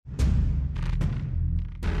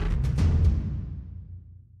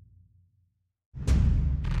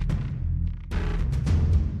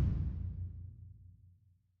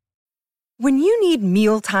When you need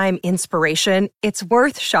mealtime inspiration, it's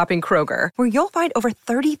worth shopping Kroger, where you'll find over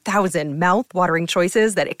 30,000 mouth-watering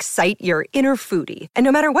choices that excite your inner foodie. And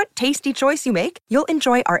no matter what tasty choice you make, you'll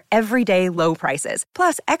enjoy our everyday low prices,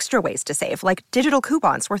 plus extra ways to save, like digital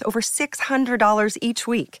coupons worth over $600 each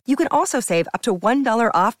week. You can also save up to $1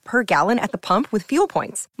 off per gallon at the pump with fuel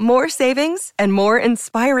points. More savings and more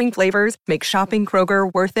inspiring flavors make shopping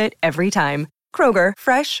Kroger worth it every time. Kroger,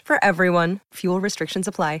 fresh for everyone. Fuel restrictions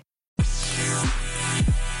apply.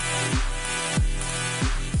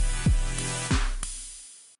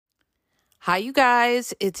 Hi, you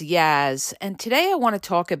guys. It's Yaz, and today I want to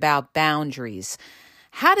talk about boundaries.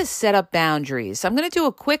 How to set up boundaries. I'm going to do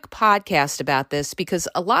a quick podcast about this because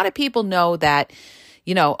a lot of people know that,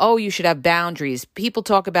 you should have boundaries. People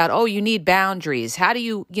talk about, you need boundaries. How do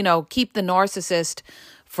you, keep the narcissist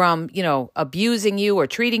from, abusing you or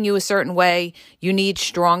treating you a certain way? You need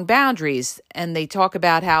strong boundaries. And they talk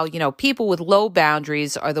about how, people with low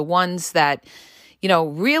boundaries are the ones that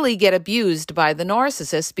really get abused by the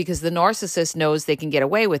narcissist because the narcissist knows they can get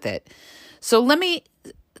away with it. So let me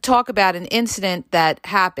talk about an incident that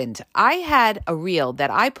happened. I had a reel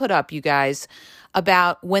that I put up, you guys,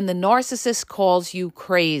 about when the narcissist calls you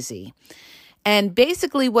crazy. And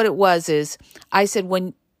basically what it was is I said,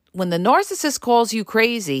 when the narcissist calls you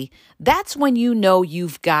crazy, that's when you know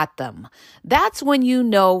you've got them. That's when you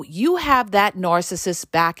know you have that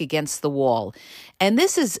narcissist back against the wall. And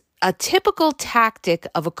this is a typical tactic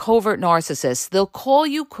of a covert narcissist. They'll call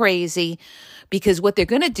you crazy because what they're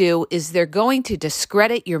going to do is they're going to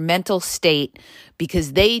discredit your mental state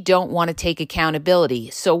because they don't want to take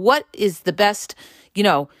accountability. So what is the best,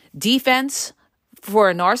 defense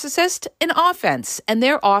for a narcissist? An offense. And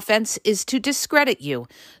their offense is to discredit you.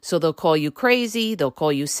 So they'll call you crazy. They'll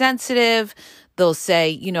call you sensitive. They'll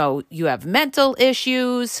say, you have mental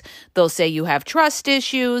issues. They'll say you have trust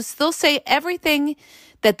issues. They'll say everything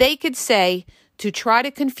that they could say to try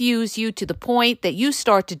to confuse you to the point that you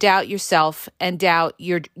start to doubt yourself and doubt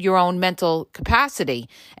your own mental capacity.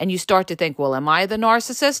 And you start to think, well, am I the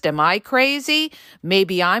narcissist? Am I crazy?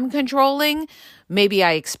 Maybe I'm controlling. Maybe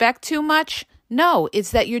I expect too much. No,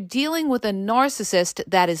 it's that you're dealing with a narcissist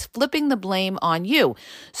that is flipping the blame on you.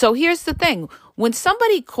 So here's the thing. When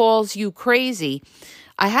somebody calls you crazy,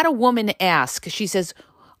 I had a woman ask, she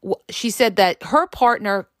said that her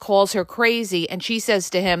partner calls her crazy, and she says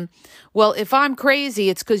to him, well, if I'm crazy,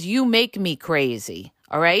 it's because you make me crazy.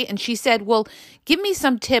 All right. And she said, well, give me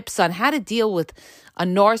some tips on how to deal with a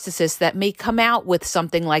narcissist that may come out with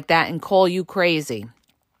something like that and call you crazy.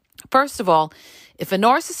 First of all, if a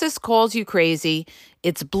narcissist calls you crazy,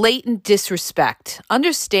 it's blatant disrespect.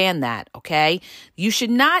 Understand that, okay? You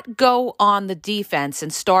should not go on the defense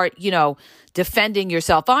and start, defending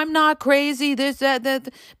yourself. I'm not crazy, this,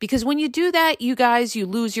 that. Because when you do that, you guys, you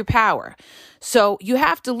lose your power. So you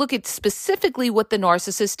have to look at specifically what the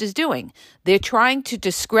narcissist is doing. They're trying to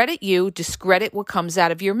discredit you, discredit what comes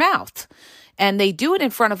out of your mouth. And they do it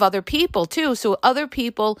in front of other people too. So other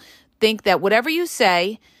people think that whatever you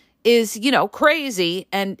say is, crazy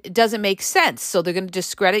and it doesn't make sense. So they're going to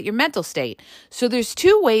discredit your mental state. So there's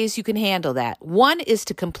two ways you can handle that. One is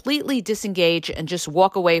to completely disengage and just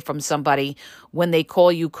walk away from somebody when they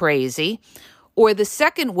call you crazy. Or the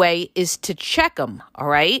second way is to check them, all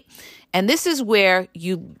right? And this is where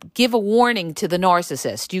you give a warning to the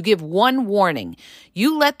narcissist. You give one warning.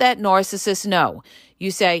 You let that narcissist know.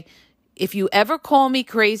 You say, if you ever call me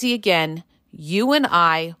crazy again, you and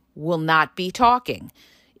I will not be talking.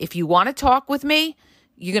 If you want to talk with me,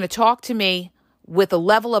 you're going to talk to me with a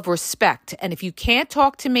level of respect. And if you can't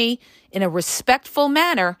talk to me in a respectful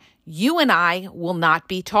manner, you and I will not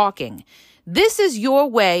be talking. This is your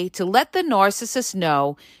way to let the narcissist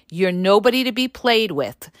know you're nobody to be played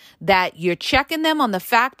with, that you're checking them on the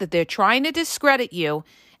fact that they're trying to discredit you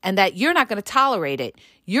and that you're not going to tolerate it.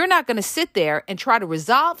 You're not going to sit there and try to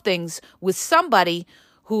resolve things with somebody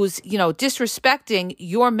who's, disrespecting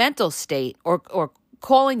your mental state or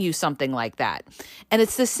calling you something like that. And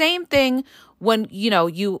it's the same thing when,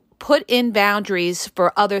 you put in boundaries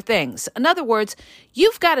for other things. In other words,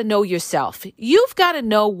 you've got to know yourself. You've got to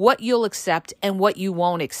know what you'll accept and what you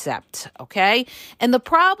won't accept, okay? And the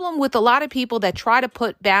problem with a lot of people that try to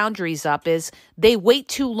put boundaries up is they wait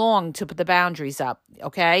too long to put the boundaries up,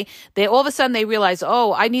 okay? They all of a sudden they realize,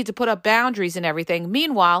 I need to put up boundaries and everything.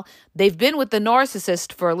 Meanwhile, they've been with the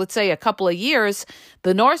narcissist for, let's say, a couple of years.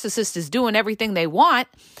 The narcissist is doing everything they want.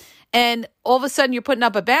 And all of a sudden you're putting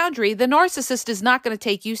up a boundary, the narcissist is not going to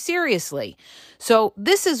take you seriously. So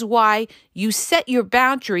this is why you set your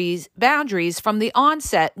boundaries from the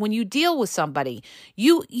onset when you deal with somebody.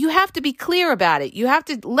 You have to be clear about it. You have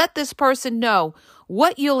to let this person know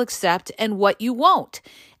what you'll accept and what you won't.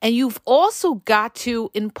 And you've also got to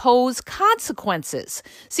impose consequences.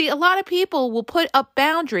 See, a lot of people will put up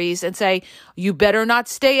boundaries and say, you better not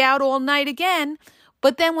stay out all night again.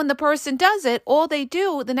 But then when the person does it, all they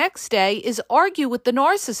do the next day is argue with the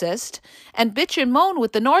narcissist and bitch and moan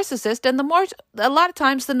with the narcissist. And a lot of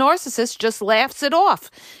times the narcissist just laughs it off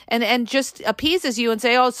and just appeases you and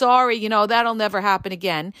say, oh, sorry, that'll never happen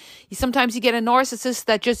again. Sometimes you get a narcissist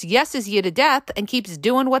that just yeses you to death and keeps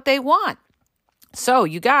doing what they want. So,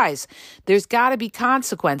 you guys, there's got to be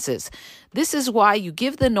consequences. This is why you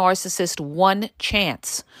give the narcissist one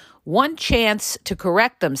chance to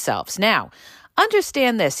correct themselves. Now,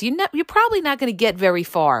 understand this. You're probably not going to get very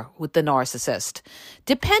far with the narcissist,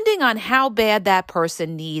 depending on how bad that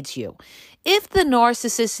person needs you. If the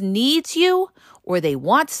narcissist needs you or they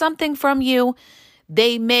want something from you,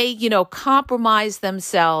 they may, compromise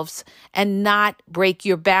themselves and not break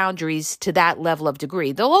your boundaries to that level of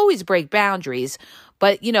degree. They'll always break boundaries,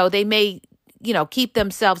 but, they may, keep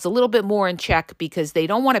themselves a little bit more in check because they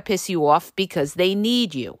don't want to piss you off because they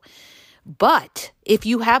need you. But if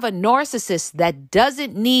you have a narcissist that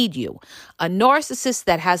doesn't need you, a narcissist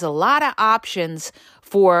that has a lot of options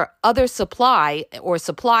for other supply or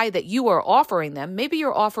supply that you are offering them, maybe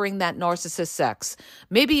you're offering that narcissist sex,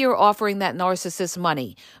 maybe you're offering that narcissist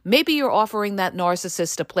money, maybe you're offering that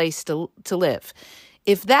narcissist a place to live.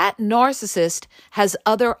 If that narcissist has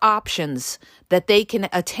other options that they can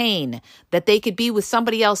attain, that they could be with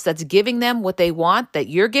somebody else that's giving them what they want, that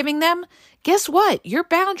you're giving them, guess what? Your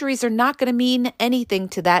boundaries are not going to mean anything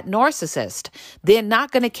to that narcissist. They're not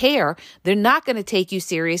going to care. They're not going to take you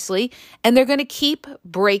seriously, and they're going to keep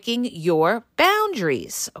breaking your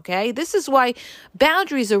boundaries, okay? This is why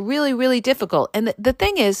boundaries are really, really difficult. And the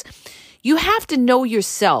thing is, you have to know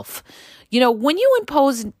yourself. When you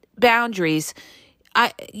impose boundaries,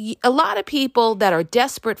 a lot of people that are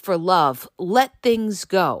desperate for love let things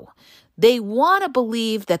go. They want to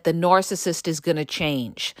believe that the narcissist is going to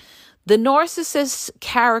change. The narcissist's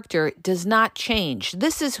character does not change.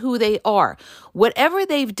 This is who they are. Whatever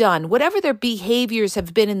they've done, whatever their behaviors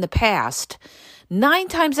have been in the past, 9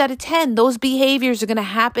 times out of 10, those behaviors are going to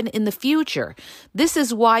happen in the future. This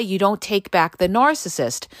is why you don't take back the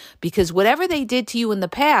narcissist, because whatever they did to you in the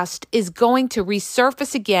past is going to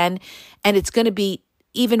resurface again, and it's going to be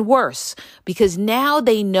even worse, because now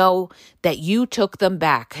they know that you took them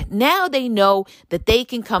back. Now they know that they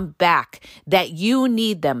can come back, that you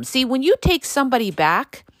need them. See, when you take somebody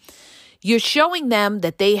back, you're showing them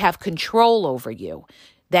that they have control over you,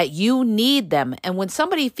 that you need them. And when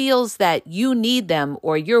somebody feels that you need them,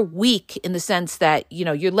 or you're weak in the sense that,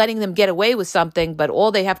 you're letting them get away with something, but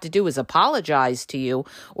all they have to do is apologize to you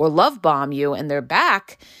or love bomb you and they're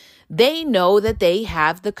back, they know that they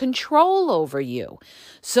have the control over you.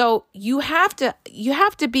 So you have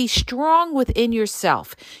to be strong within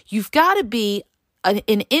yourself. You've got to be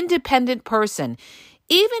an independent person.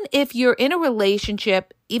 Even if you're in a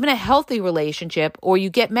relationship, even a healthy relationship, or you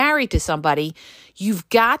get married to somebody, you've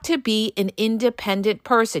got to be an independent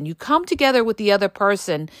person. You come together with the other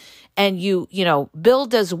person and you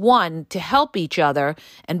build as one to help each other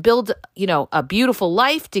and build, a beautiful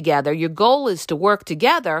life together. Your goal is to work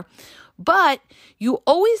together, but you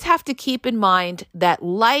always have to keep in mind that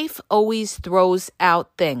life always throws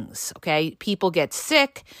out things, okay? People get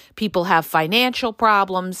sick, people have financial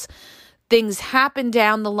problems, things happen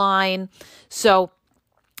down the line. So,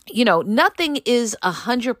 nothing is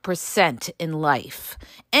 100% in life.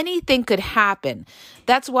 Anything could happen.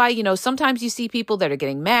 That's why, sometimes you see people that are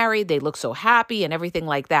getting married, they look so happy and everything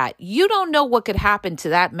like that. You don't know what could happen to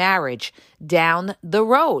that marriage down the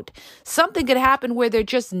road. Something could happen where they're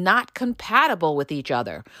just not compatible with each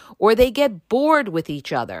other, or they get bored with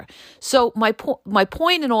each other. So my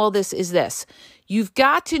point in all this is this. You've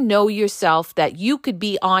got to know yourself, that you could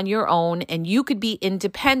be on your own and you could be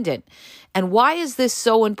independent. And why is this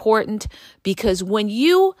so important? Because when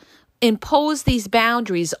you impose these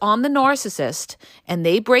boundaries on the narcissist and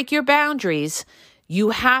they break your boundaries, you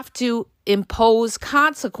have to impose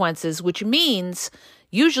consequences, which means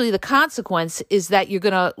usually the consequence is that you're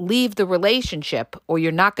going to leave the relationship, or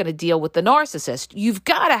you're not going to deal with the narcissist. You've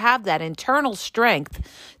got to have that internal strength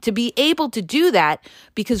to be able to do that,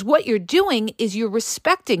 because what you're doing is you're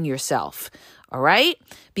respecting yourself. All right?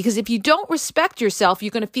 Because if you don't respect yourself,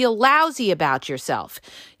 you're going to feel lousy about yourself.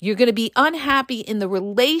 You're going to be unhappy in the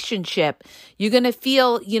relationship. You're going to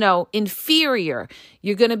feel, inferior.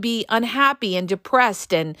 You're going to be unhappy and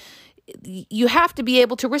depressed, and you have to be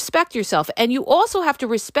able to respect yourself. And you also have to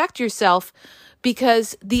respect yourself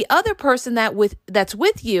because the other person that's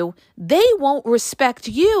with you, they won't respect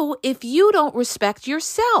you if you don't respect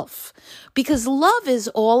yourself, because love is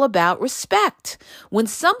all about respect. When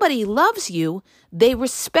somebody loves you, they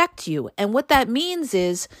respect you. And what that means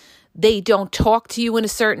is they don't talk to you in a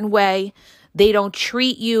certain way. They don't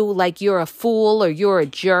treat you like you're a fool or you're a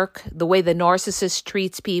jerk, the way the narcissist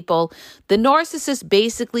treats people. The narcissist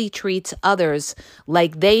basically treats others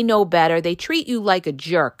like they know better. They treat you like a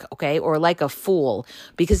jerk, okay, or like a fool,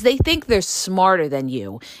 because they think they're smarter than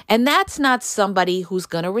you. And that's not somebody who's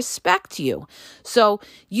going to respect you. So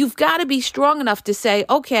you've got to be strong enough to say,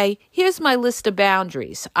 okay, here's my list of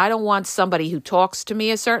boundaries. I don't want somebody who talks to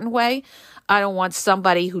me a certain way. I don't want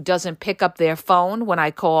somebody who doesn't pick up their phone when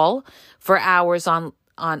I call for hours on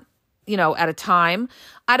at a time.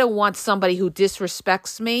 I don't want somebody who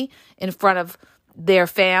disrespects me in front of their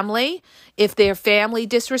family. If their family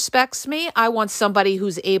disrespects me, I want somebody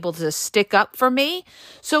who's able to stick up for me.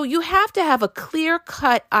 So you have to have a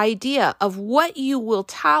clear-cut idea of what you will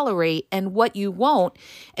tolerate and what you won't.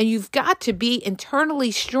 And you've got to be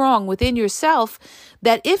internally strong within yourself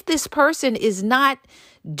that if this person is not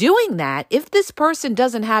doing that, if this person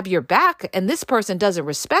doesn't have your back and this person doesn't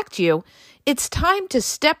respect you, it's time to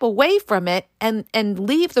step away from it and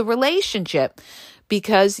leave the relationship,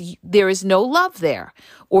 because there is no love there.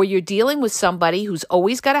 Or you're dealing with somebody who's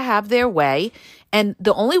always got to have their way. And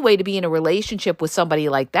the only way to be in a relationship with somebody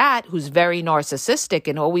like that, who's very narcissistic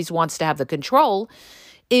and always wants to have the control,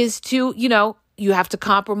 is to, you have to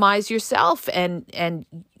compromise yourself, and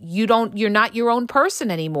you're not your own person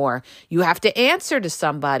anymore. You have to answer to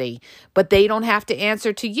somebody, but they don't have to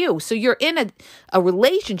answer to you. So you're in a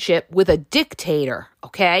relationship with a dictator,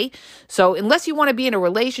 okay? So unless you want to be in a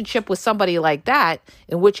relationship with somebody like that,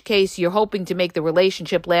 in which case you're hoping to make the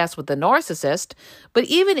relationship last with the narcissist, but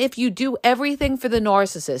even if you do everything for the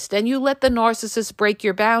narcissist and you let the narcissist break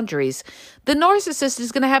your boundaries, the narcissist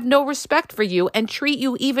is going to have no respect for you and treat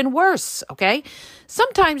you even worse, okay?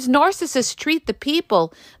 Sometimes narcissists treat the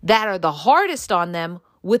people that are the hardest on them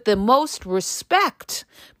with the most respect,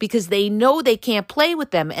 because they know they can't play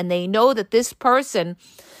with them, and they know that this person,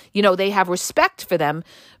 they have respect for them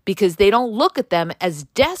because they don't look at them as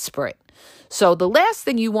desperate. So the last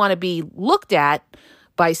thing you want to be looked at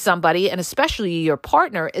by somebody, and especially your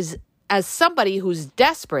partner, is as somebody who's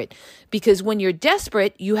desperate, because when you're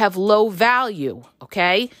desperate, you have low value,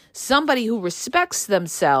 okay? Somebody who respects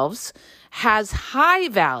themselves has high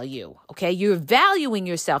value, okay? You're valuing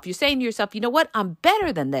yourself. You're saying to yourself, you know what? I'm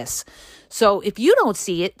better than this. So if you don't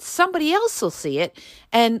see it, somebody else will see it.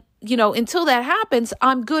 And, until that happens,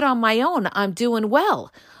 I'm good on my own. I'm doing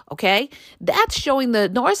well, okay? That's showing the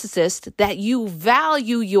narcissist that you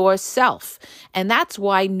value yourself. And that's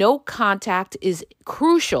why no contact is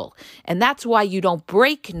crucial. And that's why you don't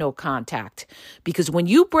break no contact. Because when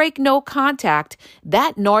you break no contact,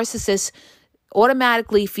 that narcissist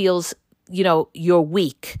automatically feels you're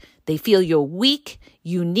weak. They feel you're weak,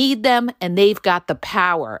 you need them, and they've got the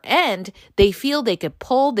power. And they feel they could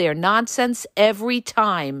pull their nonsense every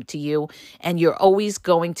time to you, and you're always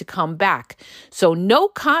going to come back. So no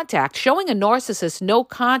contact, showing a narcissist no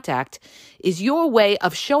contact, is your way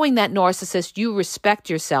of showing that narcissist you respect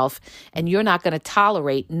yourself and you're not going to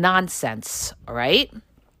tolerate nonsense, all right?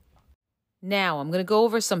 Now, I'm going to go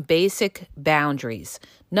over some basic boundaries.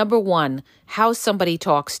 Number one, how somebody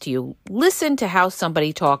talks to you. Listen to how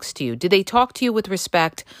somebody talks to you. Do they talk to you with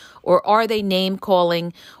respect, or are they name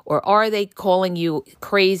calling, or are they calling you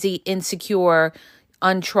crazy, insecure,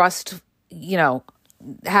 untrust,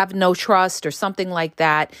 have no trust, or something like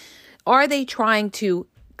that? Are they trying to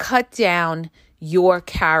cut down your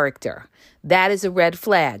character? That is a red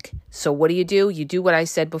flag. So what do? You do what I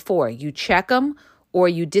said before. You check them, or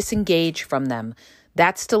you disengage from them.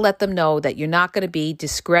 That's to let them know that you're not going to be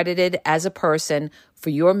discredited as a person for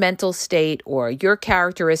your mental state or your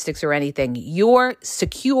characteristics or anything. You're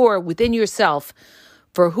secure within yourself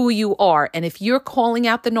for who you are. And if you're calling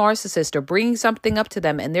out the narcissist or bringing something up to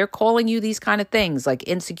them and they're calling you these kind of things like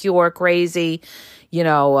insecure, crazy, you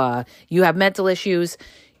have mental issues,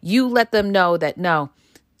 you let them know that no,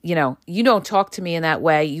 you don't talk to me in that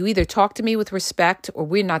way. You either talk to me with respect or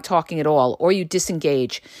we're not talking at all, or you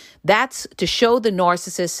disengage. That's to show the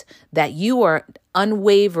narcissist that you are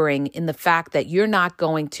unwavering in the fact that you're not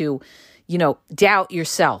going to, doubt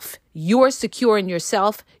yourself. you're secure in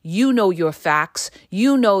yourself. You know your facts.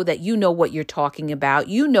 You know that you know what you're talking about.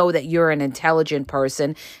 You know that you're an intelligent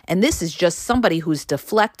person. And this is just somebody who's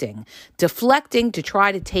deflecting to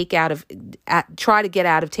try to get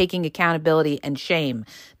out of taking accountability and shame.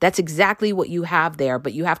 That's exactly what you have there.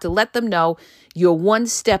 But you have to let them know you're one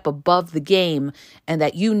step above the game and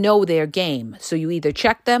that you know their game. So you either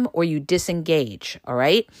check them or you disengage. All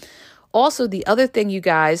right. Also, the other thing, you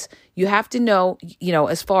guys, you have to know,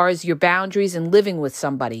 as far as your boundaries and living with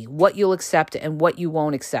somebody, what you'll accept and what you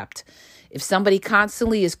won't accept. If somebody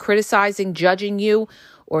constantly is criticizing, judging you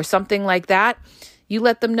or something like that, you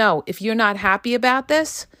let them know, if you're not happy about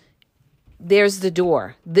this, there's the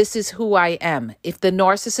door. This is who I am. If the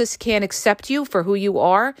narcissist can't accept you for who you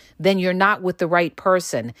are, then you're not with the right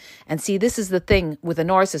person. And see, this is the thing with a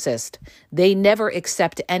narcissist. They never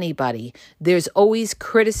accept anybody. There's always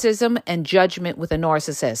criticism and judgment with a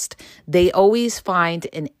narcissist. They always find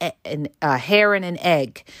a hair in an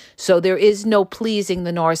egg. So there is no pleasing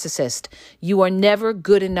the narcissist. You are never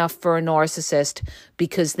good enough for a narcissist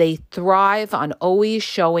because they thrive on always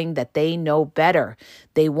showing that they know better.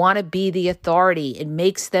 They want to be the authority. It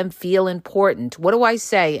makes them feel important. What do I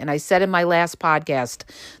say? And I said in my last podcast,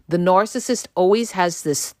 the narcissist always has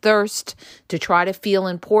this thirst to try to feel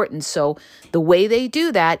important. So the way they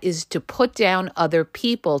do that is to put down other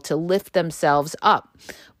people to lift themselves up.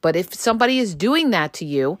 But if somebody is doing that to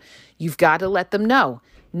you, you've got to let them know.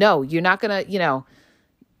 No, you're not going to,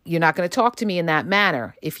 you're not going to talk to me in that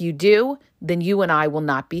manner. If you do, then you and I will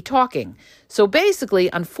not be talking. So basically,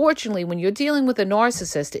 unfortunately, when you're dealing with a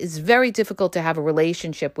narcissist, it's very difficult to have a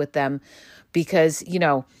relationship with them because,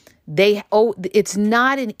 it's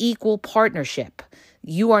not an equal partnership.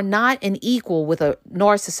 You are not an equal with a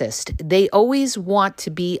narcissist. They always want to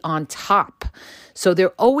be on top. So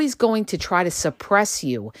they're always going to try to suppress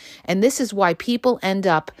you. And this is why people end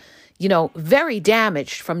up very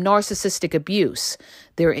damaged from narcissistic abuse.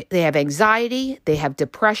 They have anxiety, they have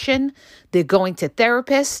depression, they're going to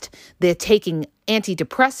therapists, they're taking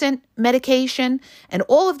antidepressant medication, and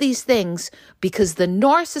all of these things because the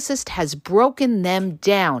narcissist has broken them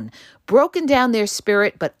down, broken down their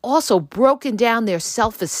spirit, but also broken down their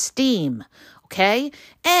self-esteem. Okay?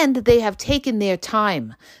 And they have taken their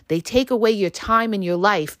time. They take away your time in your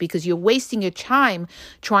life because you're wasting your time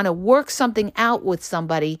trying to work something out with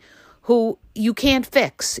somebody who you can't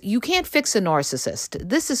fix. You can't fix a narcissist.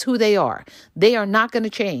 This is who they are. They are not going to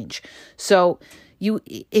change. So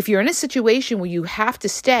if you're in a situation where you have to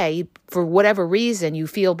stay for whatever reason you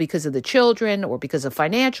feel because of the children or because of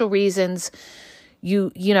financial reasons,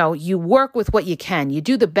 you work with what you can. You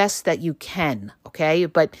do the best that you can, okay?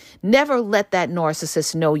 But never let that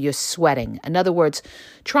narcissist know you're sweating. In other words,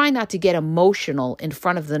 try not to get emotional in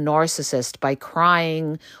front of the narcissist by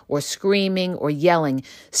crying or screaming or yelling.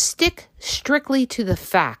 Stick strictly to the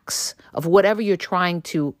facts of whatever you're trying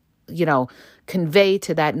to, convey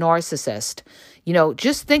to that narcissist.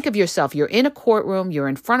 Just think of yourself. You're in a courtroom, you're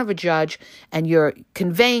in front of a judge, and you're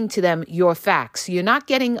conveying to them your facts. You're not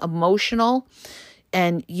getting emotional.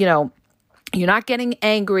 And, you're not getting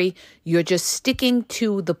angry. You're just sticking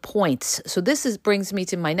to the points. So this brings me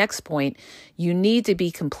to my next point. You need to be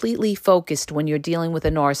completely focused when you're dealing with a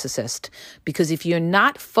narcissist. Because if you're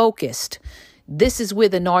not focused, this is where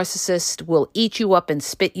the narcissist will eat you up and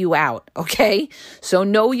spit you out, okay? So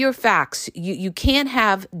know your facts. You can't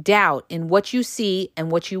have doubt in what you see and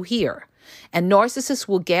what you hear. And narcissists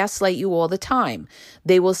will gaslight you all the time.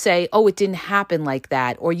 They will say, oh, it didn't happen like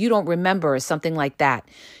that, or you don't remember, or something like that.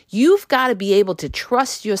 You've got to be able to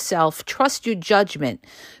trust yourself, trust your judgment,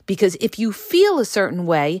 because if you feel a certain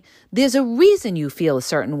way, there's a reason you feel a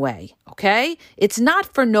certain way, okay? It's not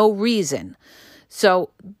for no reason.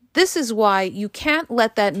 So this is why you can't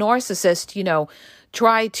let that narcissist,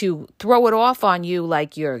 try to throw it off on you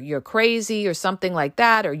like you're crazy or something like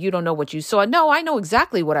that, or you don't know what you saw. No, I know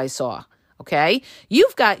exactly what I saw. Okay, you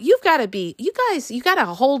got to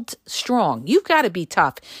hold strong. You've got to be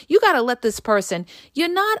tough. You got to let this person,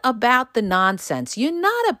 you're not about the nonsense. You're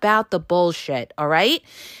not about the bullshit. All right.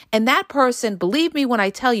 And that person, believe me when I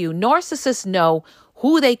tell you, narcissists know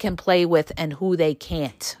who they can play with and who they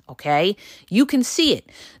can't, okay? You can see it.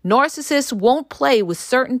 Narcissists won't play with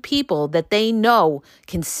certain people that they know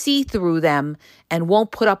can see through them and won't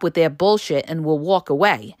put up with their bullshit and will walk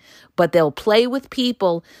away. But they'll play with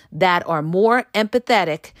people that are more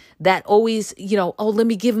empathetic, that always, oh, let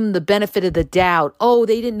me give them the benefit of the doubt. Oh,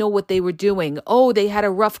 they didn't know what they were doing. Oh, they had a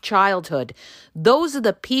rough childhood. Those are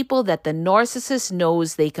the people that the narcissist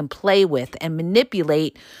knows they can play with and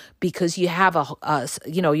manipulate because you have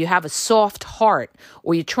a soft heart,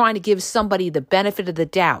 or you're trying to give somebody the benefit of the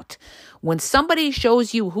doubt. When somebody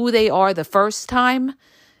shows you who they are the first time,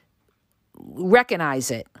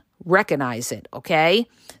 recognize it, okay?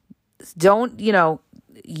 Don't,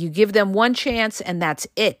 you give them one chance and that's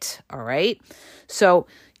it, all right? So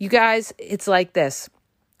you guys, it's like this.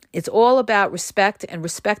 It's all about respect and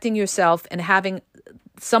respecting yourself and having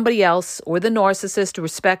somebody else or the narcissist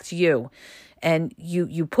respect you. And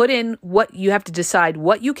you put in what you have to decide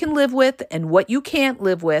what you can live with and what you can't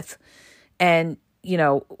live with. And, when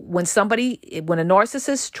a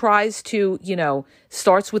narcissist tries to,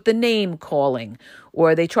 starts with the name calling,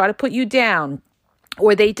 or they try to put you down,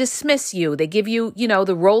 or they dismiss you, they give you,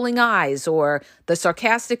 the rolling eyes or the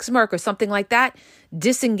sarcastic smirk or something like that,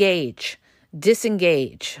 disengage,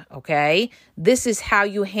 okay? This is how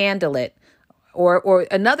you handle it. Or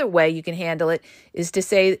another way you can handle it is to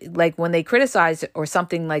say, like when they criticize or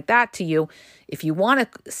something like that to you, if you want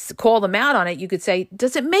to call them out on it, you could say,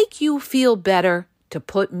 does it make you feel better to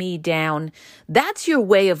put me down? That's your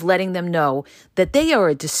way of letting them know that they are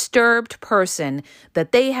a disturbed person,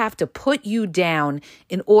 that they have to put you down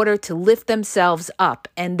in order to lift themselves up.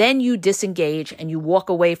 And then you disengage and you walk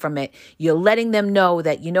away from it. You're letting them know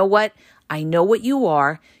that, you know what? I know what you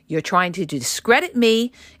are. You're trying to discredit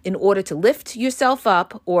me in order to lift yourself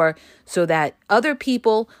up, or so that other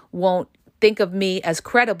people won't think of me as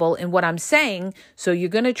credible in what I'm saying. So you're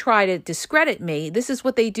going to try to discredit me. This is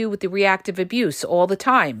what they do with the reactive abuse all the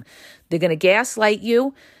time. They're going to gaslight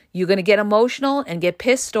you. You're going to get emotional and get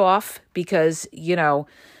pissed off because,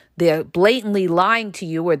 they're blatantly lying to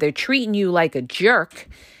you or they're treating you like a jerk.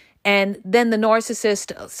 And then the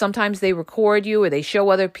narcissist, sometimes they record you or they show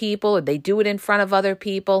other people or they do it in front of other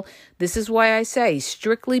people. This is why I say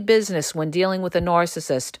strictly business when dealing with a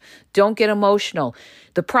narcissist. Don't get emotional.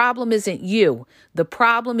 The problem isn't you. The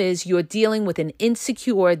problem is you're dealing with an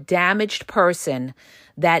insecure, damaged person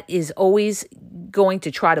that is always going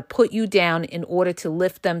to try to put you down in order to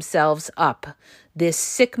lift themselves up. They're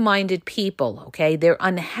sick-minded people, okay? They're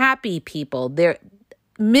unhappy people. They're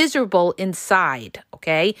miserable inside,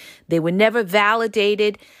 okay? They were never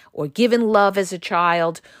validated or given love as a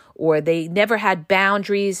child, or they never had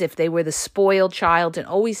boundaries if they were the spoiled child and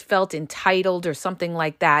always felt entitled or something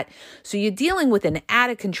like that. So you're dealing with an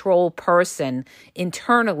out-of-control person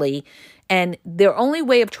internally, and their only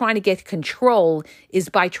way of trying to get control is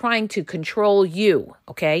by trying to control you,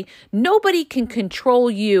 okay? Nobody can control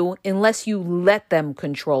you unless you let them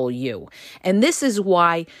control you. And this is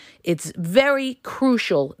why it's very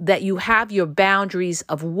crucial that you have your boundaries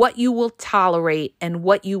of what you will tolerate and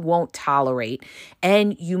what you won't tolerate.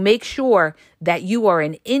 And you make sure that you are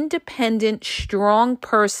an independent, strong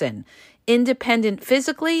person, independent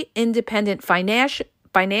physically, independent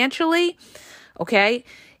financially, okay?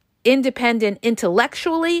 Independent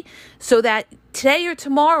intellectually, so that today or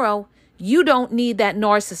tomorrow, you don't need that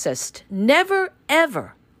narcissist. Never,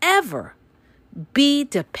 ever, ever be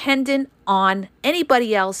dependent on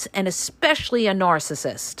anybody else, and especially a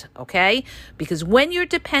narcissist, okay? Because when you're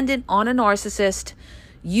dependent on a narcissist,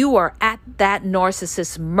 you are at that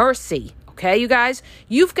narcissist's mercy, okay, you guys?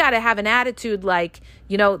 You've got to have an attitude like,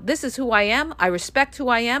 this is who I am. I respect who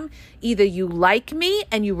I am. Either you like me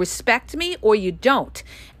and you respect me, or you don't.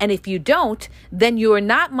 And if you don't, then you are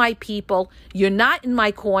not my people. You're not in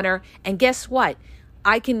my corner. And guess what?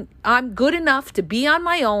 I'm good enough to be on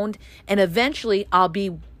my own, and eventually I'll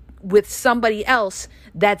be with somebody else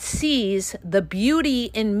that sees the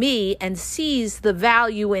beauty in me and sees the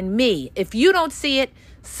value in me. If you don't see it,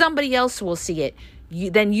 somebody else will see it.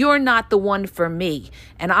 Then you're not the one for me.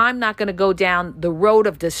 And I'm not going to go down the road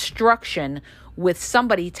of destruction with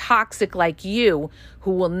somebody toxic like you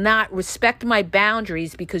who will not respect my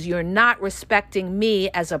boundaries because you're not respecting me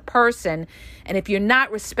as a person. And if you're not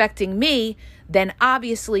respecting me, then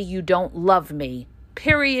obviously you don't love me.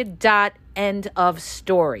 Period. Dot. End of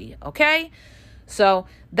story. Okay? So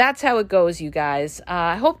that's how it goes, you guys.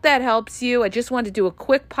 I hope that helps you. I just wanted to do a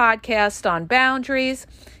quick podcast on boundaries.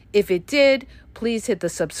 If it did, please hit the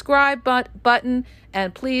subscribe button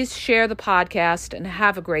and please share the podcast, and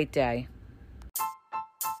have a great day.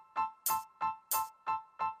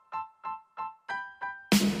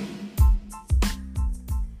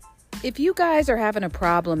 If you guys are having a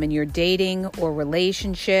problem in your dating or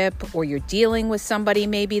relationship, or you're dealing with somebody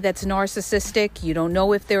maybe that's narcissistic, you don't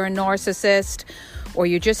know if they're a narcissist, or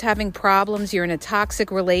you're just having problems, you're in a toxic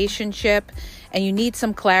relationship and you need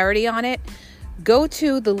some clarity on it, go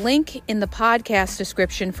to the link in the podcast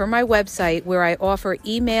description for my website where I offer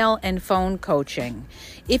email and phone coaching.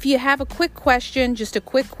 If you have a quick question, just a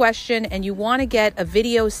quick question, and you want to get a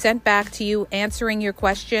video sent back to you answering your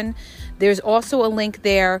question, there's also a link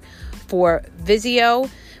there for Vizio,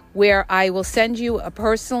 where I will send you a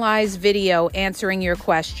personalized video answering your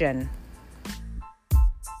question.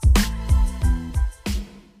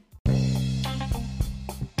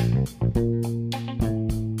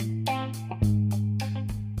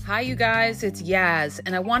 Hi, you guys, it's Yaz,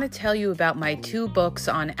 and I want to tell you about my 2 books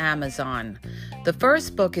on Amazon. The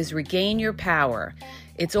first book is Regain Your Power.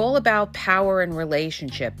 It's all about power and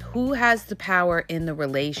relationship. Who has the power in the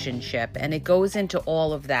relationship? And it goes into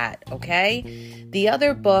all of that, okay? The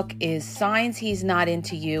other book is Signs He's Not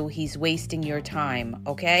Into You, He's Wasting Your Time,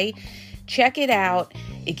 okay? Check it out.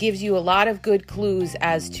 It gives you a lot of good clues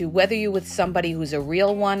as to whether you're with somebody who's a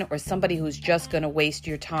real one or somebody who's just going to waste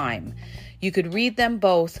your time. You could read them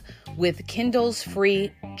both with Kindle's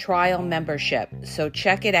free trial membership. So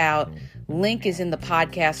check it out. Link is in the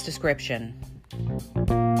podcast description.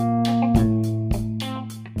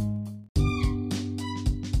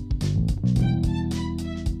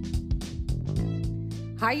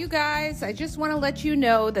 Hi, you guys. I just want to let you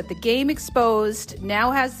know that the Game Exposed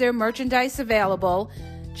now has their merchandise available.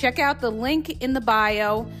 Check out the link in the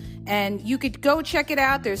bio. And you could go check it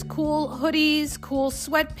out. There's cool hoodies, cool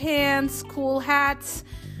sweatpants, cool hats.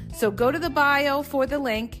 So go to the bio for the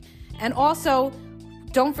link. And also,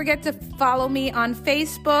 don't forget to follow me on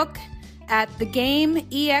Facebook at The Game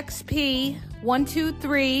EXP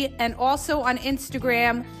 123 and also on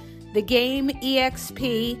Instagram, The Game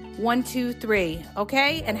EXP 123.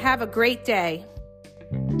 Okay? And have a great day.